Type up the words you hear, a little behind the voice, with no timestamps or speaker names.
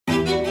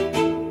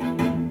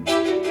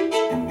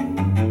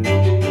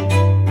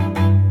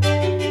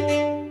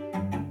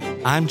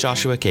I'm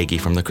Joshua Kagi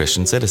from The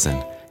Christian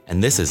Citizen,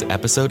 and this is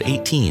episode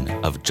 18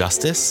 of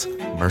Justice,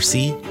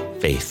 Mercy,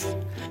 Faith.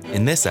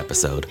 In this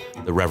episode,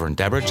 the Reverend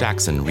Deborah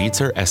Jackson reads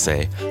her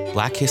essay,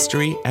 Black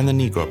History and the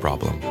Negro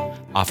Problem,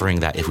 offering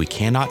that if we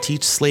cannot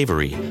teach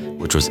slavery,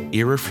 which was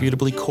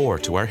irrefutably core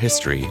to our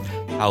history,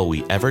 how will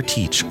we ever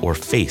teach or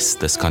face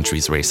this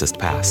country's racist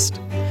past?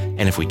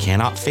 And if we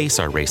cannot face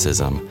our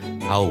racism,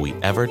 how will we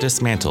ever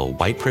dismantle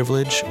white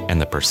privilege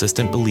and the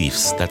persistent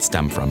beliefs that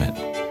stem from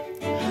it?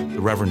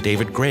 The Reverend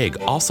David Gregg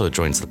also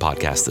joins the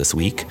podcast this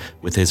week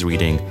with his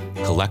reading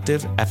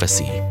Collective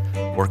Efficacy,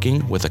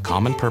 Working with a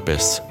Common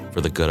Purpose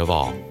for the Good of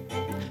All.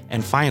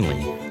 And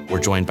finally, we're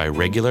joined by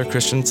regular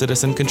Christian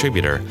Citizen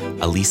contributor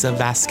Elisa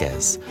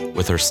Vasquez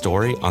with her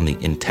story on the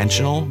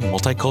intentional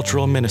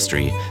multicultural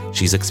ministry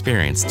she's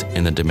experienced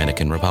in the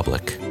Dominican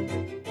Republic.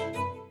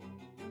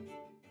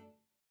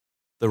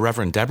 The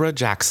Reverend Deborah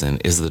Jackson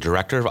is the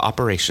Director of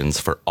Operations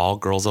for All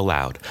Girls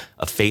Aloud,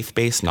 a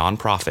faith-based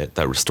nonprofit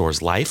that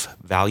restores life,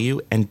 value,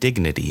 and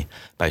dignity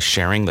by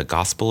sharing the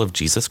gospel of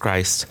Jesus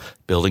Christ,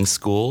 building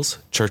schools,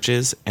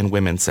 churches, and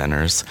women's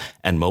centers,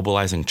 and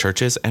mobilizing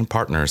churches and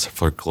partners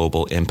for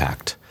global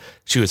impact.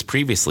 She was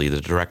previously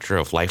the Director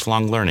of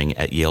Lifelong Learning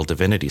at Yale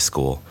Divinity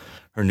School.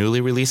 Her newly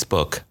released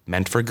book,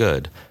 Meant for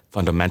Good,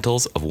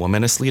 Fundamentals of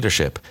Womanist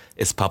Leadership,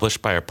 is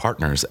published by our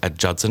partners at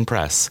Judson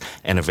Press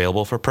and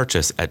available for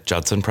purchase at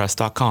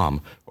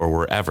judsonpress.com or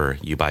wherever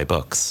you buy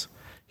books.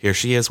 Here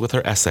she is with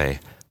her essay,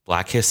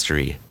 Black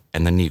History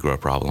and the Negro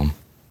Problem.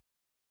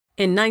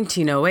 In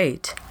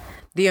 1908,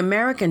 the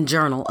American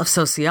Journal of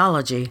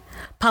Sociology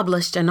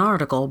published an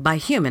article by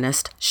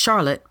humanist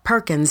Charlotte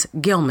Perkins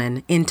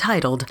Gilman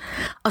entitled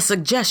A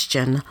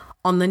Suggestion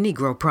on the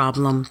Negro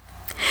Problem.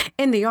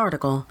 In the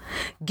article,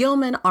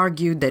 Gilman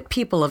argued that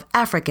people of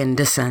African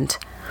descent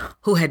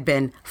who had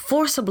been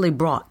forcibly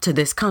brought to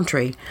this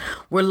country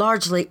were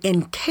largely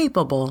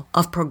incapable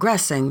of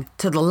progressing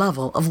to the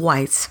level of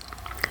whites.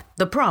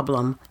 The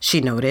problem,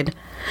 she noted,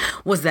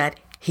 was that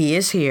he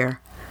is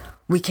here.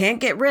 We can't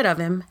get rid of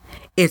him.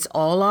 It's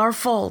all our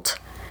fault.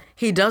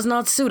 He does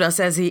not suit us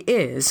as he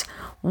is.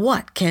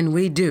 What can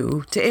we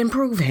do to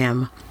improve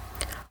him?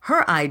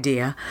 Her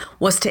idea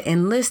was to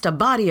enlist a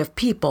body of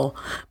people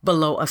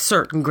below a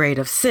certain grade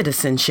of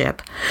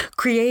citizenship,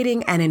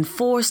 creating an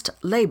enforced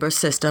labor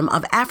system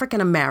of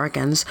African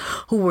Americans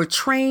who were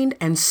trained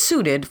and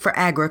suited for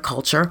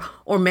agriculture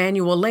or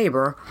manual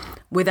labor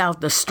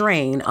without the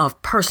strain of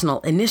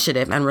personal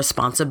initiative and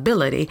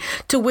responsibility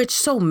to which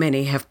so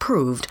many have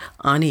proved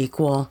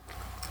unequal.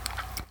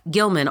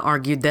 Gilman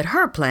argued that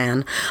her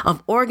plan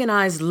of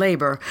organized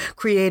labor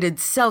created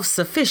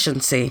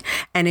self-sufficiency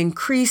and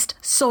increased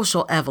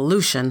social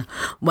evolution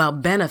while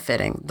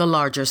benefiting the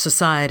larger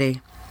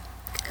society.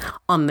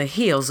 On the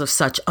heels of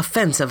such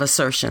offensive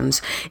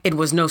assertions, it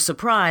was no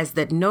surprise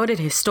that noted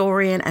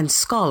historian and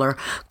scholar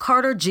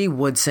Carter G.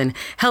 Woodson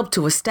helped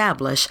to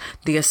establish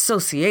the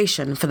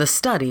Association for the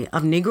Study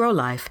of Negro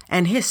Life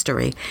and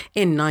History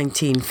in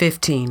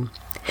 1915.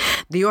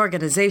 The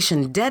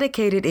organization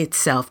dedicated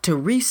itself to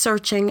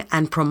researching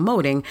and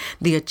promoting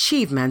the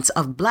achievements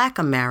of Black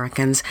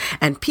Americans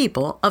and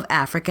people of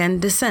African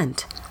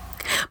descent.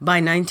 By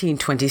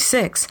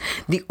 1926,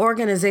 the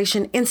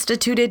organization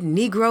instituted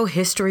Negro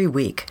History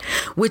Week,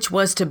 which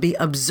was to be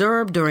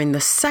observed during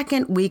the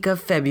second week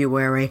of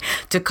February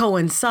to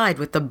coincide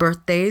with the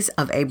birthdays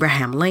of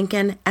Abraham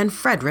Lincoln and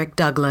Frederick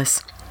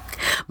Douglass.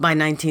 By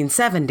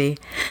 1970,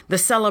 the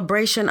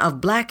celebration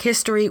of Black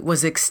history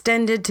was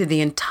extended to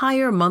the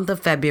entire month of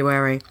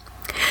February.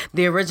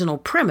 The original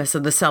premise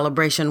of the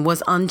celebration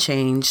was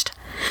unchanged.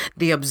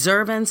 The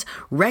observance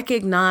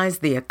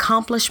recognized the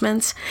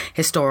accomplishments,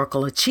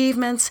 historical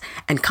achievements,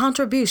 and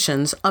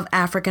contributions of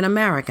African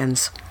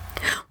Americans.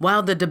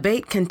 While the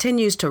debate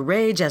continues to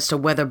rage as to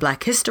whether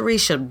Black history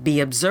should be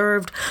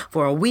observed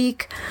for a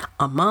week,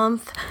 a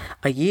month,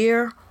 a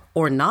year,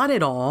 or not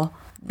at all,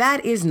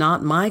 that is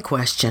not my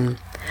question.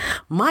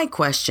 My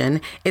question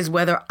is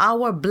whether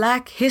our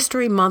Black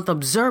History Month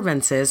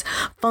observances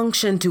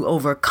function to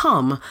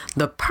overcome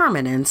the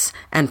permanence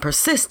and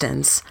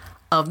persistence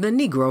of the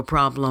Negro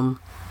problem.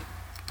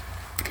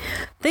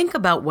 Think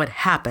about what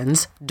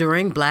happens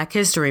during Black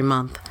History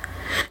Month.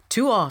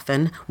 Too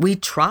often, we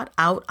trot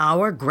out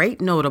our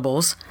great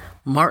notables,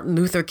 Martin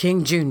Luther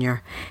King Jr.,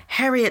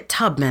 Harriet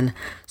Tubman,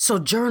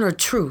 Sojourner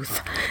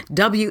Truth,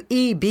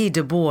 W.E.B.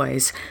 Du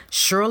Bois,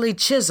 Shirley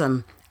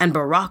Chisholm, and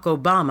Barack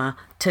Obama,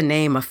 to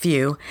name a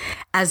few,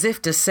 as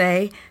if to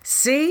say,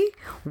 see,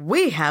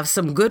 we have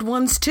some good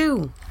ones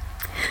too.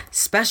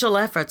 Special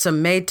efforts are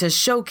made to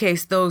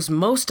showcase those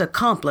most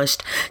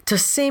accomplished to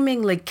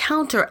seemingly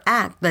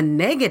counteract the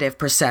negative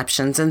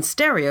perceptions and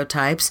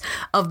stereotypes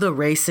of the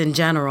race in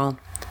general.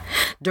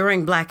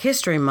 During Black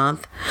History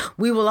Month,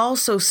 we will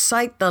also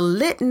cite the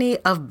litany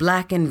of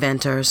Black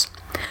inventors.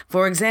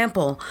 For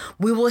example,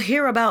 we will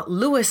hear about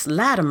Lewis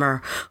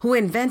Latimer, who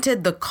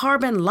invented the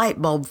carbon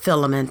light bulb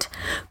filament,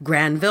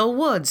 Granville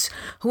Woods,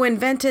 who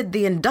invented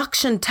the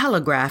induction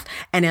telegraph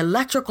and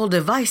electrical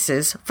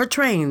devices for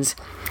trains,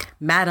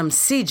 Madam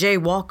C.J.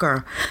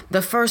 Walker,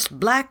 the first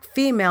black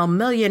female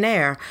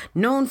millionaire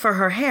known for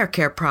her hair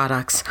care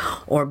products,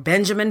 or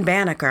Benjamin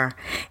Banneker,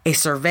 a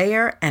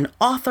surveyor and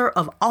author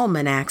of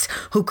almanacs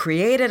who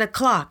created a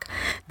clock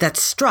that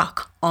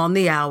struck on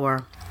the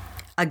hour.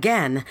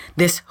 Again,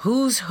 this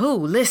who's who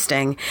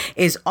listing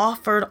is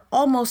offered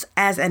almost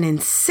as an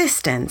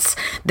insistence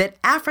that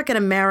African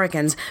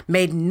Americans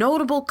made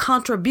notable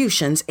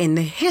contributions in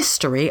the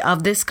history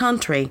of this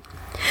country.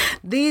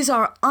 These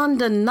are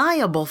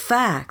undeniable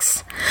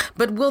facts,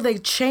 but will they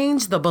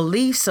change the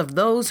beliefs of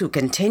those who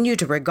continue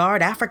to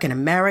regard African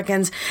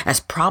Americans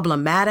as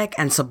problematic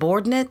and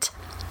subordinate?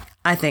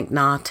 I think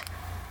not.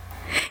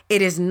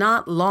 It is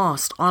not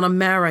lost on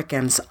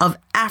Americans of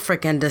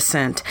African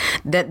descent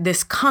that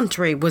this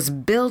country was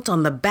built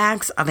on the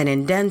backs of an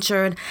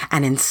indentured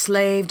and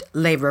enslaved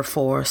labor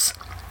force.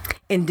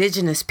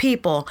 Indigenous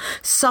people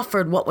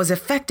suffered what was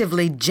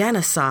effectively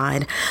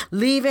genocide,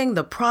 leaving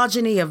the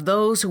progeny of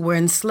those who were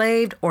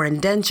enslaved or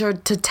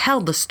indentured to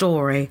tell the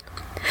story.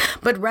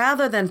 But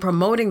rather than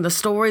promoting the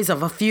stories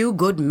of a few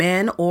good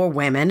men or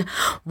women,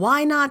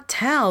 why not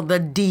tell the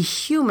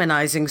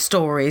dehumanizing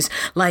stories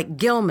like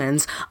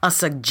Gilman's A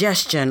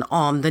Suggestion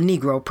on the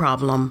Negro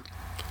Problem?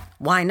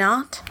 Why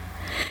not?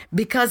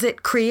 Because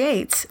it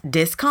creates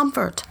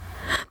discomfort.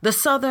 The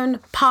Southern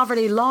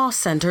Poverty Law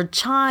Center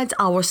chides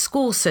our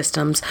school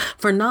systems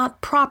for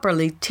not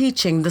properly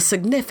teaching the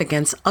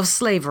significance of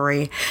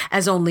slavery,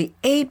 as only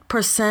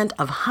 8%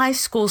 of high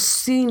school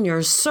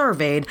seniors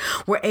surveyed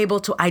were able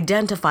to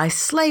identify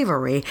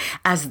slavery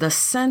as the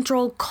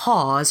central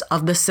cause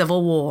of the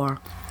Civil War.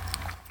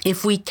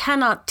 If we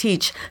cannot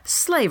teach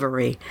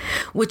slavery,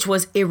 which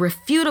was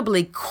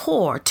irrefutably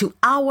core to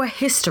our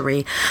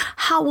history,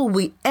 how will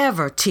we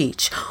ever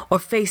teach or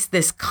face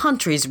this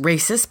country's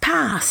racist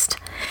past?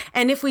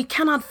 And if we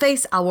cannot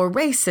face our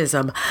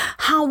racism,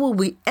 how will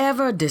we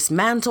ever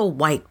dismantle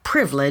white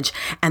privilege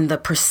and the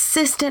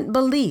persistent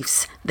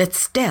beliefs that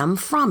stem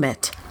from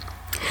it?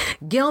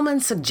 Gilman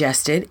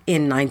suggested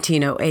in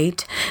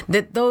 1908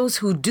 that those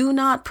who do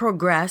not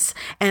progress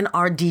and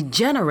are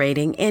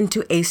degenerating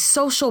into a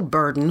social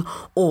burden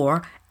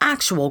or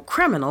actual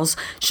criminals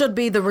should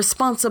be the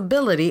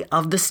responsibility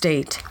of the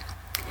state.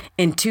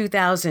 In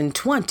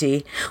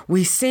 2020,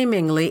 we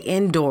seemingly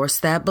endorse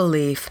that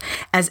belief,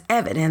 as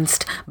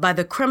evidenced by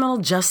the criminal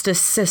justice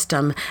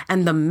system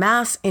and the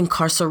mass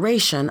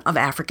incarceration of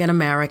African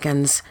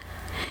Americans.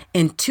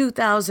 In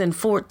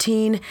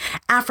 2014,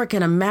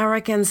 African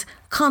Americans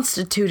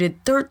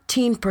constituted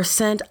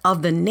 13%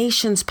 of the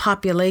nation's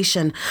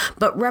population,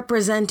 but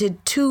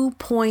represented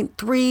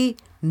 2.3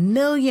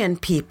 million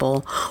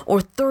people, or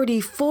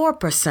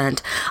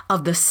 34%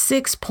 of the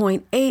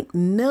 6.8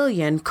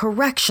 million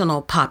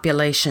correctional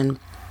population.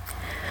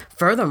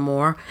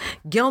 Furthermore,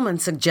 Gilman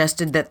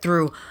suggested that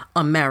through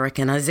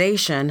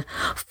Americanization,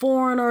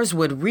 foreigners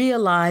would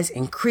realize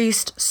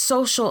increased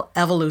social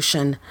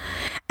evolution,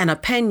 an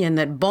opinion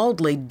that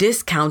boldly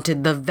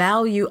discounted the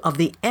value of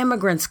the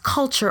immigrant's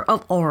culture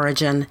of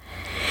origin.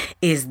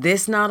 Is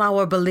this not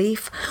our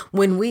belief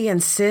when we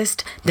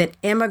insist that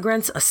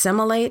immigrants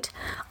assimilate,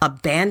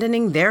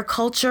 abandoning their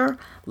culture,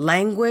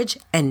 language,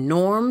 and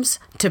norms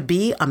to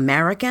be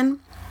American?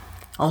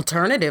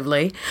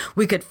 Alternatively,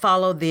 we could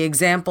follow the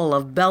example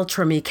of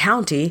Beltrami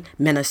County,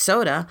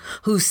 Minnesota,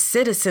 whose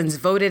citizens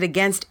voted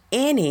against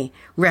any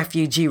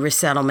refugee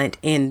resettlement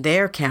in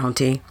their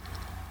county.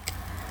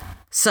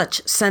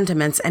 Such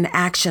sentiments and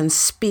actions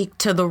speak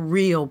to the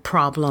real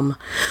problem,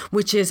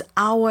 which is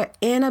our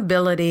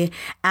inability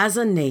as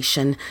a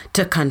nation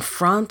to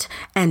confront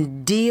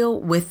and deal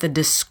with the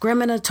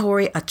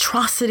discriminatory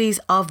atrocities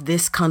of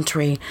this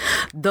country,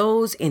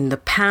 those in the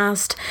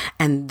past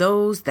and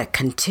those that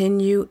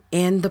continue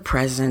in the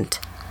present.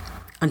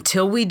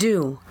 Until we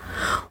do,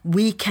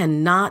 we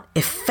cannot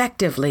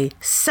effectively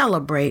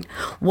celebrate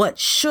what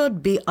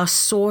should be a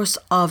source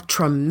of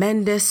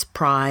tremendous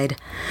pride,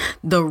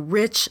 the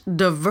rich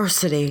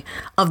diversity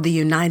of the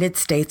United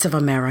States of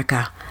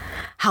America.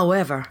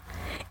 However,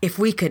 if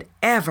we could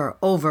ever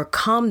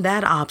overcome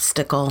that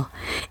obstacle,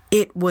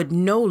 it would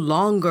no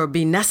longer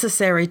be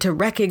necessary to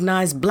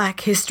recognize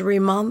Black History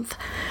Month,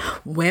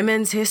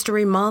 Women's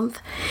History Month,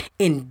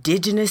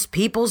 Indigenous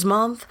Peoples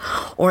Month,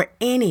 or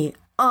any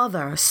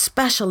other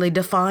specially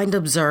defined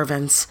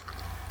observance.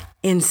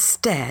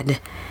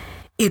 Instead,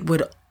 it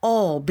would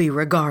all be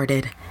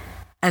regarded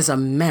as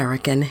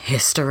American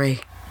history.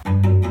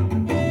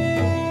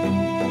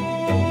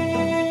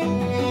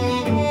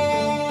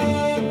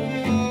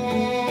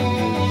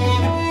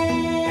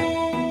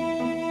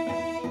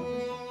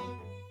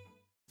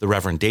 The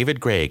Reverend David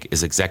Gregg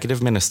is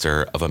Executive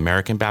Minister of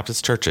American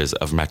Baptist Churches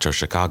of Metro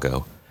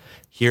Chicago.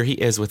 Here he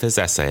is with his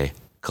essay,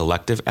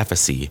 Collective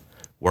Efficacy,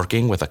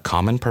 Working with a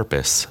Common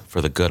Purpose for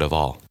the Good of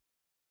All.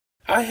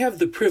 I have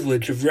the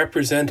privilege of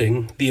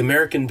representing the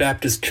American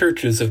Baptist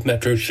Churches of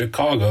Metro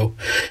Chicago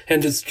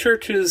and its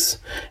churches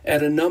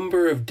at a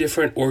number of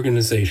different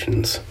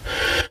organizations.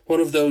 One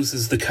of those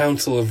is the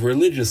Council of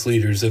Religious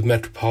Leaders of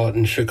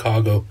Metropolitan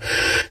Chicago.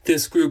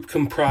 This group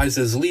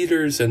comprises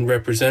leaders and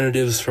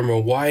representatives from a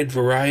wide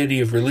variety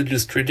of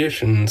religious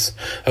traditions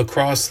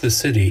across the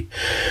city.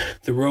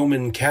 The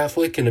Roman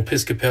Catholic and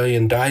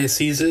Episcopalian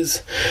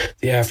dioceses,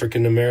 the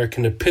African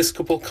American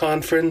Episcopal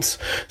Conference,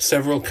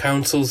 several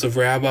councils of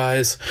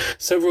rabbis,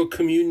 several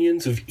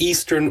communions of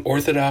Eastern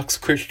Orthodox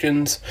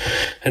Christians,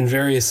 and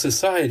various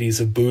societies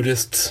of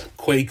Buddhists,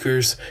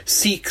 Quakers,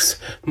 Sikhs,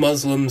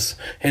 Muslims,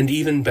 and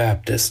even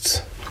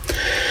Baptists.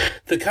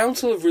 The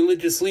Council of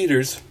Religious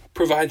Leaders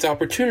provides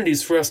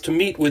opportunities for us to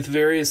meet with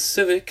various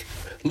civic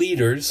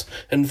leaders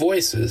and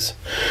voices.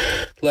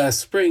 Last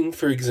spring,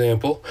 for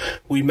example,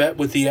 we met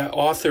with the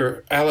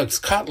author Alex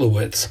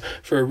Kotlowitz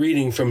for a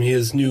reading from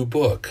his new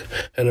book,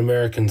 An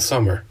American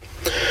Summer.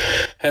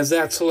 As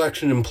that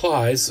selection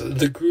implies,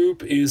 the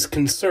group is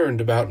concerned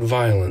about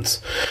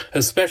violence,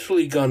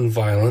 especially gun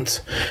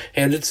violence,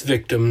 and its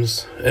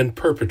victims and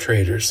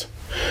perpetrators.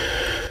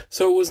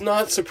 So it was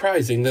not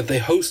surprising that they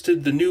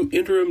hosted the new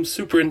interim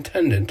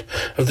superintendent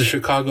of the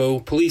Chicago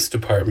Police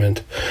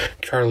Department,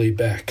 Charlie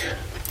Beck.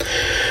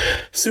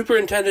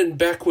 Superintendent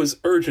Beck was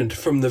urgent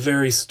from the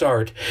very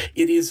start.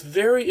 "It is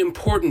very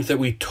important that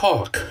we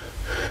talk,"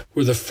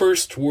 were the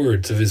first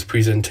words of his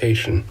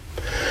presentation.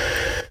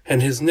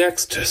 And his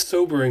next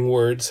sobering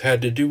words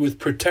had to do with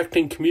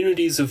protecting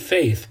communities of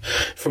faith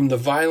from the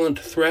violent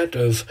threat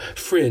of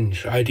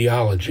fringe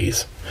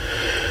ideologies.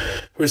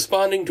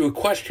 Responding to a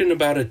question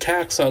about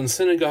attacks on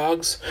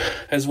synagogues,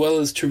 as well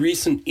as to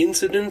recent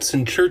incidents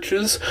in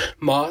churches,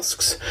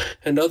 mosques,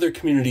 and other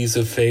communities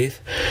of faith,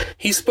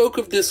 he spoke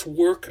of this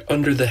work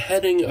under the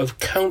heading of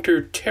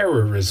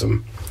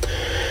counter-terrorism.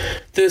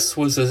 This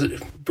was a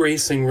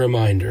bracing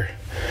reminder.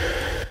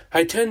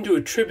 I tend to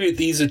attribute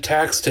these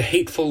attacks to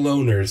hateful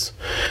loners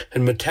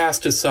and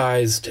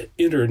metastasized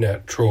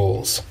internet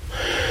trolls.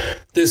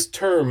 This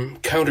term,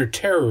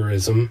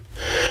 counterterrorism,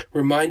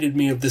 reminded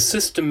me of the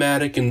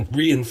systematic and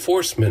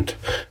reinforcement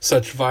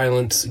such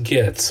violence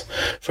gets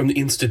from the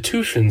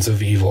institutions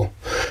of evil,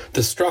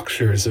 the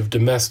structures of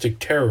domestic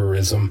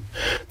terrorism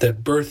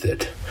that birth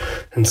it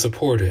and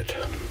support it.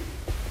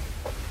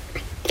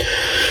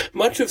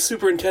 Much of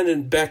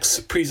Superintendent Beck's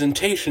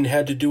presentation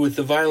had to do with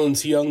the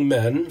violence young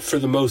men, for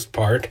the most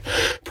part,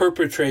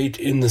 perpetrate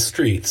in the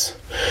streets.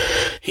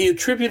 He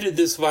attributed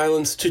this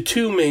violence to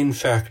two main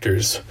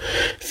factors: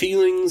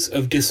 feelings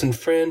of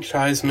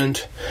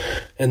disenfranchisement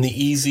and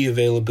the easy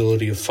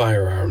availability of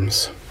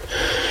firearms.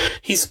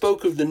 He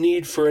spoke of the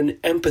need for an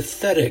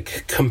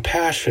empathetic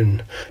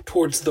compassion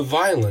towards the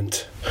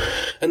violent,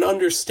 an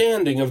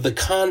understanding of the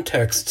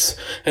contexts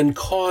and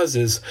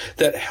causes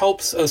that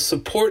helps us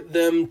support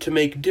them to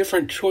make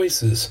different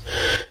choices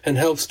and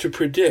helps to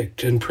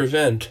predict and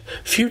prevent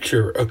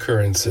future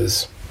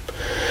occurrences.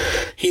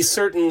 He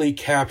certainly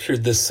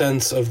captured the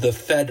sense of the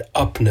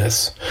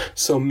fed-upness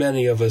so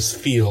many of us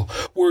feel.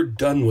 "We're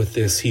done with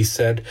this," he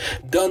said.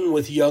 "Done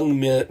with young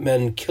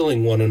men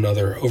killing one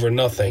another over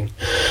nothing.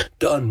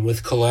 Done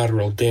with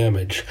collateral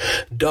damage.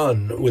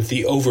 Done with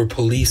the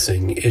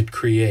over-policing it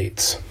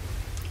creates."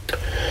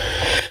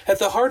 At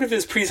the heart of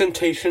his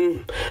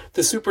presentation,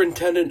 the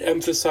superintendent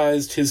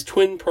emphasized his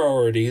twin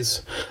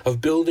priorities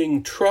of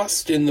building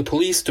trust in the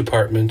police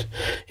department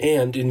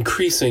and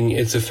increasing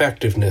its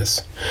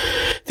effectiveness.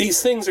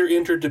 These things are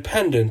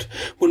interdependent.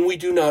 When we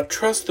do not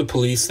trust the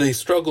police, they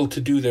struggle to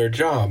do their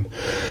job.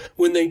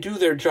 When they do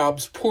their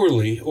jobs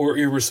poorly or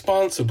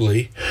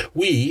irresponsibly,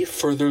 we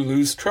further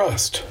lose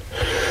trust.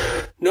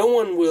 No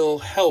one will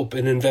help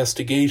an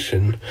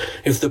investigation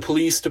if the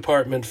police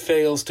department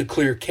fails to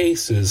clear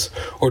cases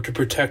or to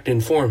protect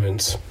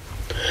informants.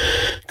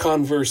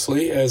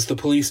 Conversely, as the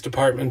police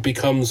department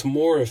becomes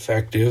more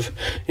effective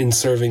in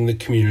serving the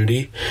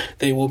community,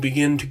 they will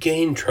begin to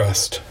gain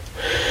trust.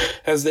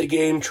 As they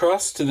gain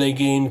trust, they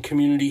gain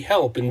community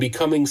help in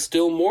becoming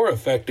still more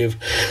effective.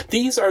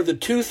 "These are the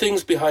two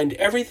things behind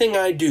everything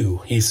I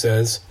do," he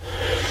says.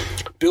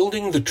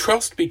 Building the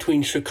trust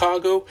between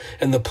Chicago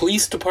and the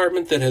police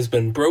department that has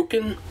been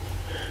broken,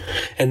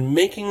 and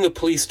making the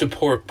police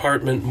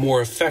department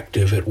more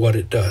effective at what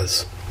it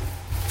does.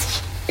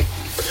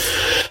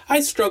 I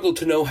struggle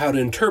to know how to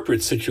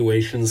interpret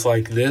situations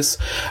like this.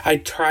 I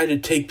try to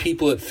take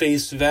people at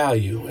face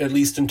value, at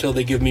least until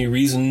they give me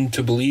reason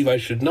to believe I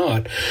should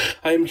not.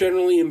 I am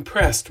generally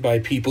impressed by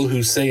people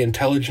who say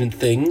intelligent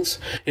things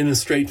in a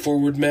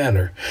straightforward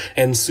manner,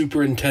 and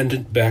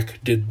Superintendent Beck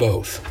did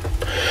both.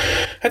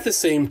 At the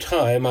same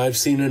time, I've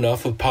seen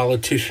enough of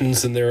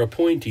politicians and their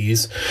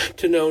appointees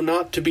to know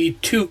not to be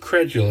too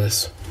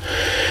credulous.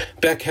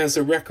 Beck has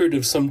a record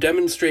of some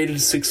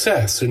demonstrated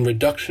success in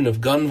reduction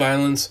of gun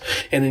violence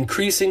and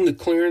increasing the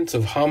clearance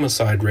of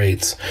homicide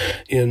rates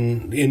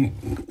in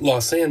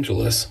Los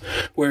Angeles,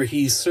 where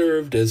he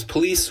served as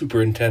police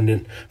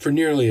superintendent for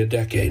nearly a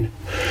decade.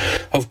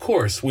 Of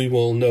course, we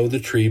will know the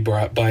tree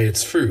by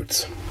its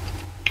fruits.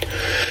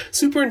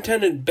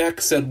 Superintendent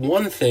Beck said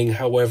one thing,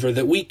 however,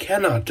 that we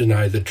cannot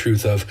deny the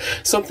truth of,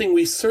 something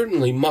we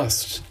certainly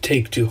must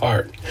take to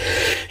heart.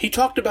 He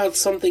talked about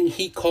something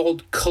he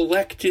called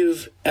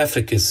collective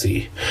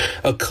efficacy,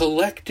 a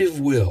collective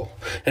will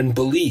and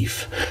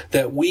belief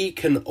that we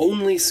can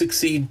only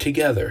succeed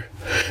together,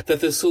 that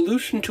the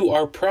solution to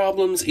our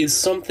problems is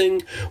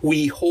something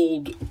we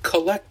hold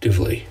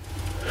collectively.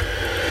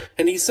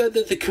 And he said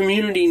that the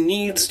community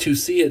needs to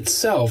see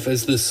itself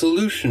as the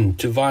solution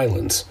to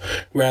violence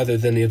rather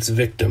than its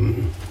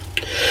victim.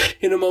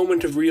 In a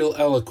moment of real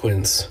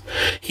eloquence,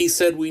 he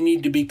said we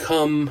need to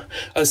become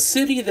a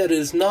city that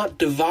is not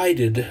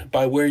divided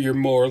by where you're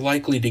more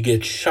likely to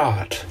get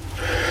shot,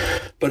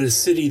 but a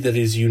city that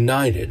is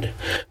united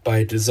by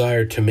a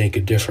desire to make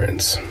a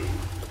difference.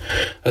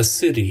 A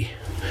city,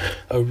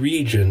 a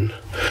region,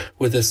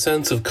 with a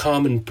sense of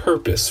common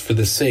purpose for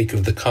the sake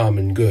of the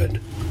common good.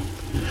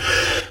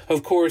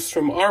 Of course,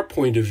 from our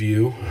point of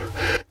view,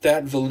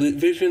 that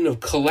vision of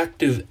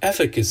collective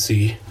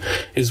efficacy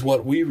is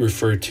what we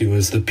refer to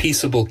as the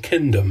peaceable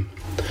kingdom,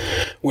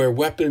 where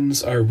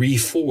weapons are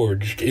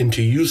reforged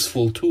into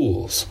useful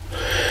tools,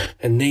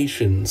 and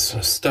nations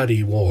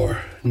study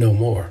war no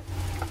more.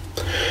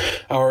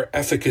 Our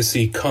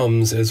efficacy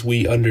comes as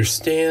we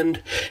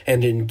understand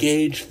and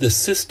engage the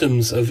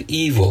systems of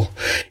evil.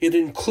 It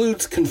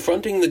includes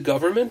confronting the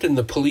government and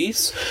the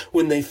police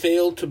when they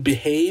fail to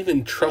behave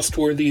in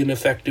trustworthy and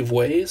effective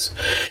ways,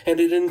 and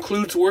it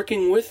includes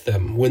working with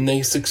them when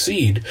they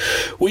succeed.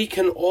 We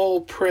can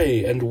all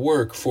pray and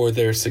work for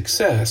their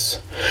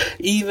success,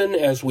 even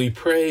as we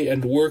pray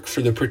and work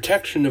for the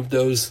protection of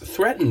those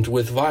threatened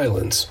with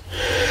violence,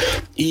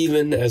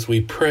 even as we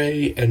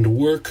pray and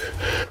work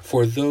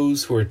for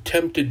those who are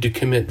tempted to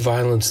commit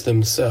violence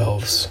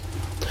themselves.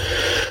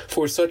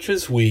 For such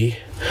as we,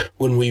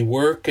 when we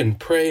work and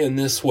pray in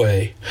this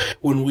way,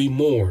 when we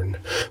mourn,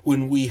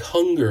 when we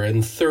hunger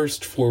and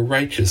thirst for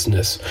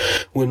righteousness,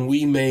 when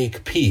we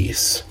make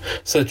peace,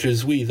 such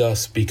as we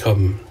thus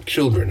become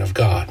children of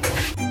God.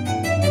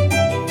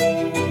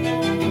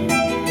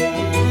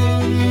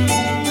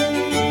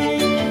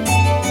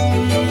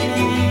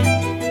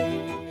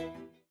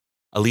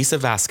 Elisa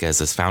Vasquez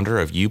is founder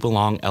of You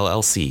Belong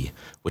LLC,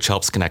 which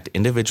helps connect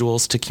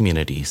individuals to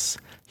communities.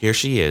 Here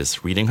she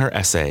is reading her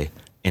essay,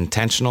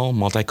 Intentional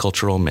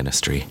Multicultural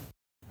Ministry.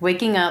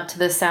 Waking up to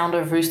the sound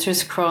of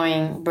roosters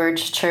crowing,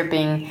 birds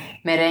chirping,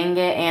 merengue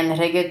and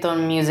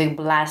reggaeton music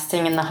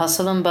blasting in the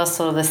hustle and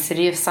bustle of the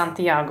city of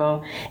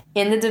Santiago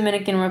in the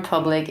Dominican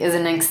Republic is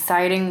an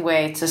exciting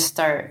way to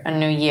start a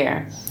new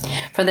year.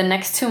 For the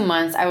next 2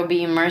 months, I will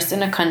be immersed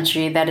in a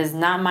country that is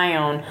not my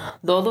own,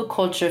 though the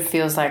culture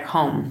feels like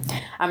home.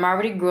 I'm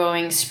already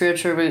growing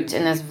spiritual roots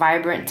in this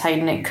vibrant,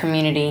 tight-knit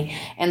community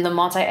and the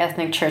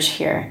multi-ethnic church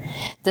here.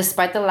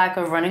 Despite the lack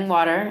of running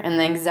water and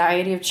the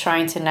anxiety of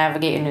trying to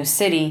navigate a new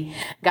city,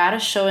 God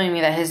is showing me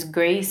that His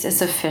grace is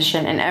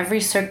sufficient in every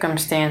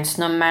circumstance,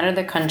 no matter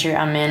the country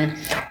I'm in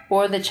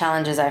or the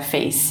challenges I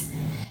face.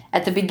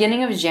 At the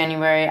beginning of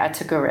January, I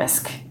took a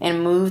risk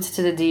and moved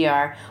to the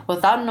DR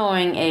without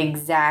knowing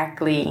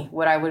exactly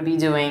what I would be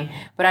doing,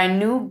 but I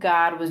knew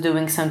God was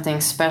doing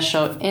something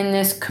special in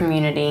this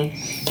community,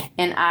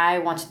 and I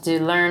wanted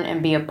to learn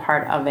and be a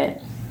part of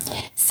it.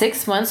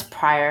 6 months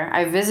prior,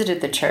 I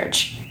visited the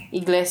church,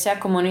 Iglesia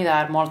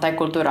Comunidad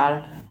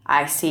Multicultural,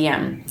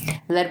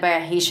 ICM, led by a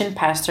Haitian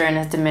pastor and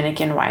his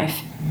Dominican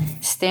wife,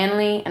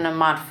 Stanley and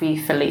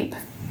Amatfi Philippe.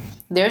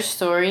 Their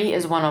story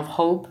is one of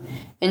hope,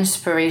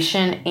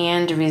 inspiration,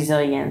 and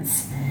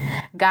resilience.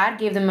 God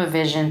gave them a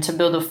vision to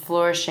build a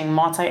flourishing,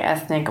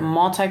 multi-ethnic,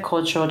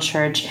 multicultural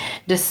church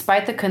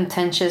despite the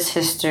contentious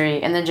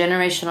history and the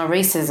generational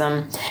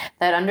racism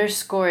that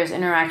underscores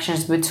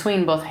interactions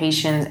between both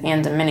Haitians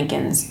and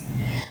Dominicans.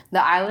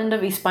 The island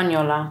of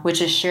Hispaniola,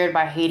 which is shared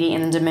by Haiti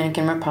and the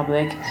Dominican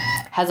Republic,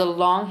 has a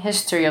long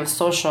history of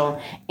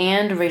social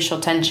and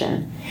racial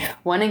tension.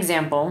 One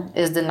example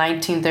is the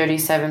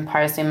 1937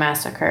 Parsley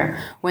Massacre,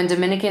 when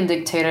Dominican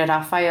dictator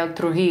Rafael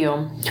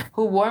Trujillo,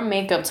 who wore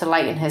makeup to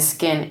lighten his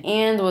skin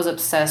and was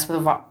obsessed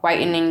with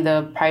whitening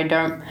the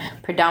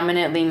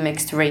predominantly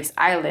mixed-race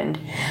island,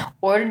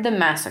 ordered the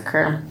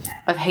massacre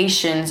of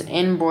Haitians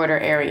in border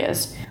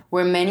areas,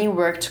 where many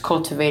worked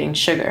cultivating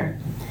sugar.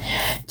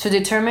 To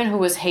determine who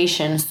was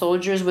Haitian,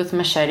 soldiers with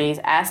machetes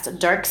asked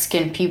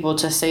dark-skinned people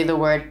to say the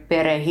word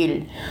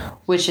perejil,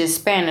 which is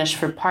Spanish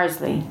for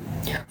parsley.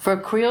 For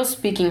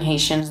Creole-speaking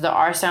Haitians, the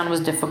R sound was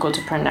difficult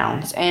to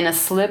pronounce, and a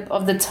slip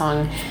of the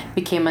tongue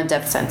became a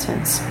death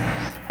sentence.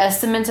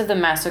 Estimates of the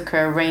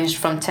massacre ranged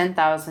from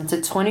 10,000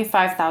 to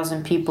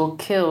 25,000 people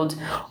killed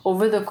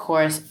over the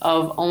course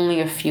of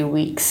only a few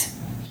weeks.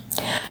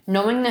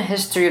 Knowing the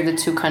history of the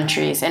two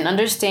countries and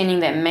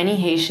understanding that many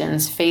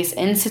Haitians face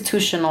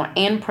institutional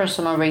and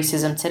personal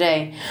racism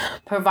today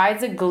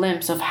provides a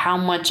glimpse of how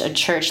much a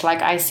church like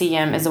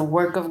ICM is a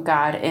work of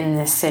God in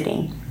this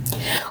city.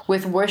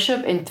 With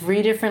worship in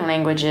 3 different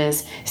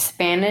languages,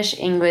 Spanish,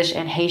 English,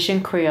 and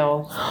Haitian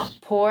Creole,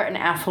 poor and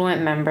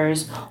affluent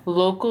members,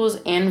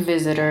 locals and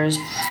visitors,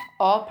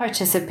 all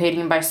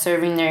participating by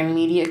serving their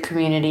immediate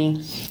community.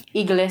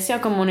 Iglesia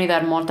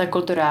Comunidad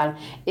Multicultural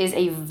is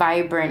a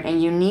vibrant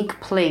and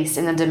unique place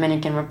in the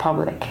Dominican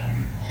Republic.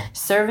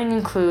 Serving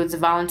includes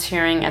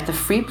volunteering at the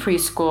free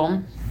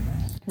preschool.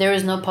 There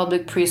is no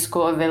public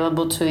preschool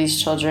available to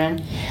these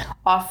children.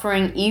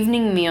 Offering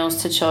evening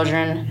meals to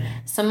children,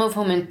 some of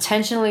whom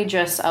intentionally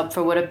dress up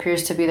for what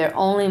appears to be their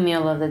only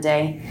meal of the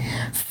day.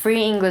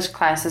 Free English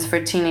classes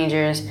for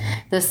teenagers,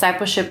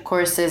 discipleship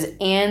courses,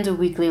 and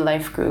weekly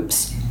life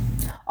groups.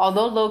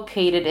 Although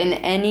located in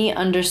any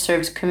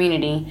underserved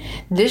community,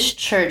 this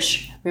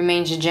church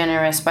remains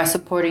generous by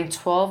supporting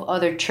 12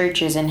 other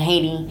churches in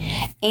Haiti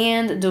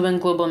and doing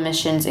global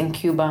missions in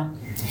Cuba.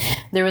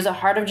 There is a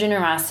heart of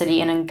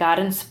generosity and a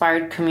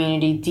God-inspired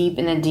community deep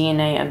in the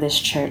DNA of this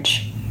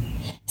church.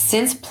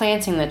 Since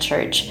planting the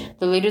church,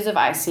 the leaders of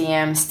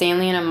ICM,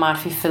 Stanley and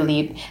Amadfi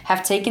Philippe,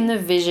 have taken the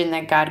vision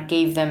that God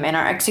gave them and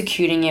are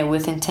executing it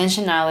with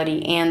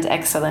intentionality and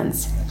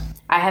excellence.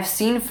 I have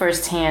seen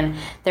firsthand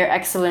their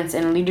excellence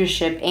in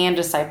leadership and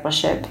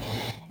discipleship,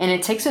 and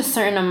it takes a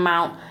certain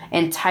amount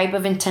and type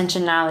of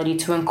intentionality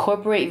to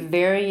incorporate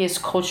various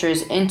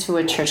cultures into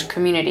a church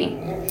community.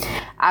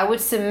 I would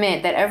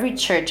submit that every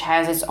church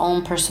has its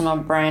own personal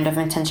brand of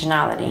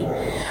intentionality,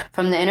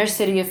 from the inner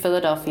city of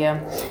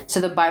Philadelphia to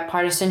the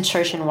bipartisan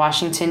church in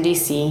Washington,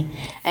 D.C.,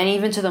 and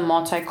even to the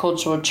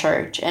multicultural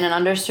church in an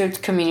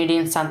underserved community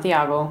in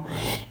Santiago.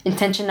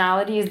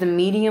 Intentionality is the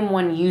medium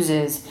one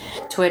uses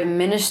to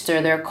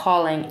administer their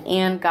calling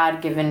and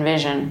God-given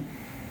vision.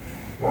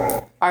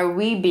 Are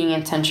we being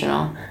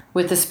intentional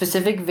with the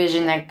specific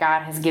vision that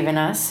God has given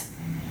us?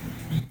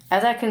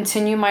 As I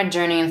continue my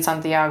journey in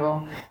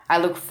Santiago, I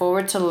look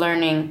forward to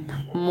learning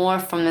more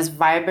from this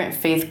vibrant,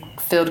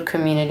 faith-filled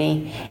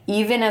community,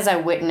 even as I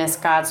witness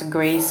God's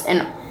grace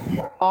in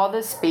all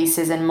the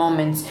spaces and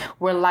moments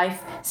where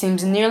life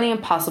seems nearly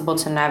impossible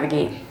to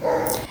navigate.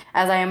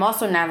 As I am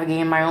also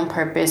navigating my own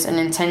purpose and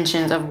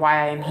intentions of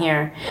why I am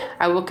here,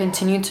 I will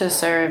continue to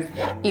serve,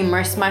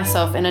 immerse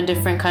myself in a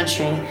different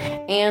country,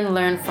 and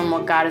learn from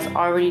what God is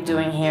already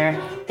doing here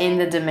in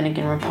the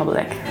Dominican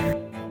Republic.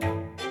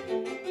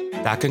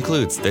 That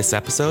concludes this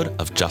episode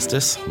of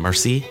Justice,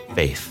 Mercy,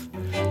 Faith.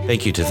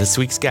 Thank you to this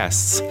week's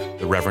guests,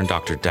 the Reverend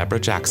Dr. Deborah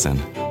Jackson,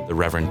 the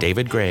Reverend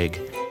David Gregg,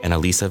 and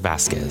Elisa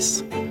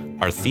Vasquez.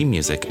 Our theme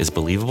music is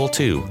Believable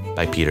Too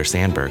by Peter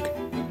Sandberg.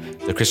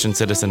 The Christian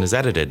Citizen is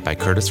edited by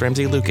Curtis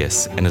Ramsey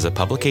Lucas and is a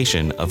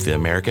publication of the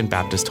American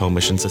Baptist Home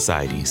Mission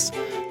Societies.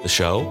 The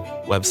show,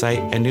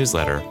 website, and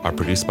newsletter are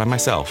produced by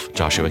myself,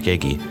 Joshua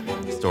Kagi.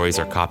 Stories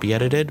are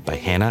copy-edited by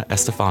Hannah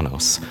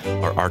Estefanos.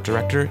 Our art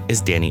director is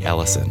Danny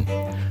Ellison.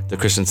 The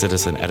Christian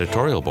Citizen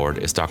editorial board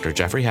is Dr.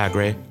 Jeffrey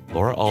Hagre,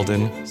 Laura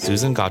Alden,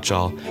 Susan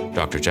Gottschall,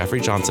 Dr.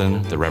 Jeffrey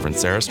Johnson, the Reverend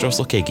Sarah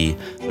Strossel-Kagi,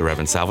 the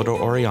Reverend Salvador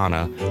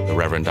Oriana, the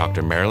Reverend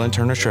Dr. Marilyn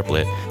Turner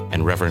Triplett,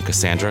 and Reverend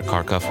Cassandra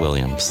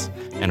Karkoff-Williams.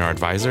 And our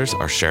advisors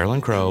are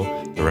Sherilyn Crow,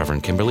 the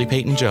Reverend Kimberly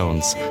Peyton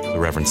Jones, the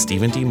Reverend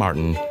Stephen D.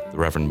 Martin, the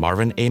Reverend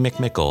Marvin A.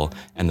 McMickle,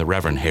 and the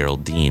Reverend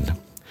Harold Dean.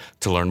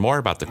 To learn more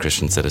about the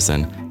Christian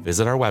Citizen,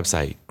 visit our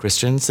website,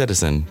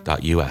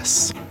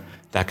 christiancitizen.us.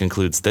 That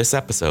concludes this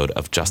episode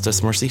of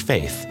Justice, Mercy,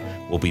 Faith.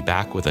 We'll be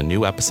back with a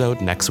new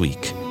episode next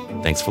week.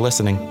 Thanks for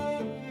listening.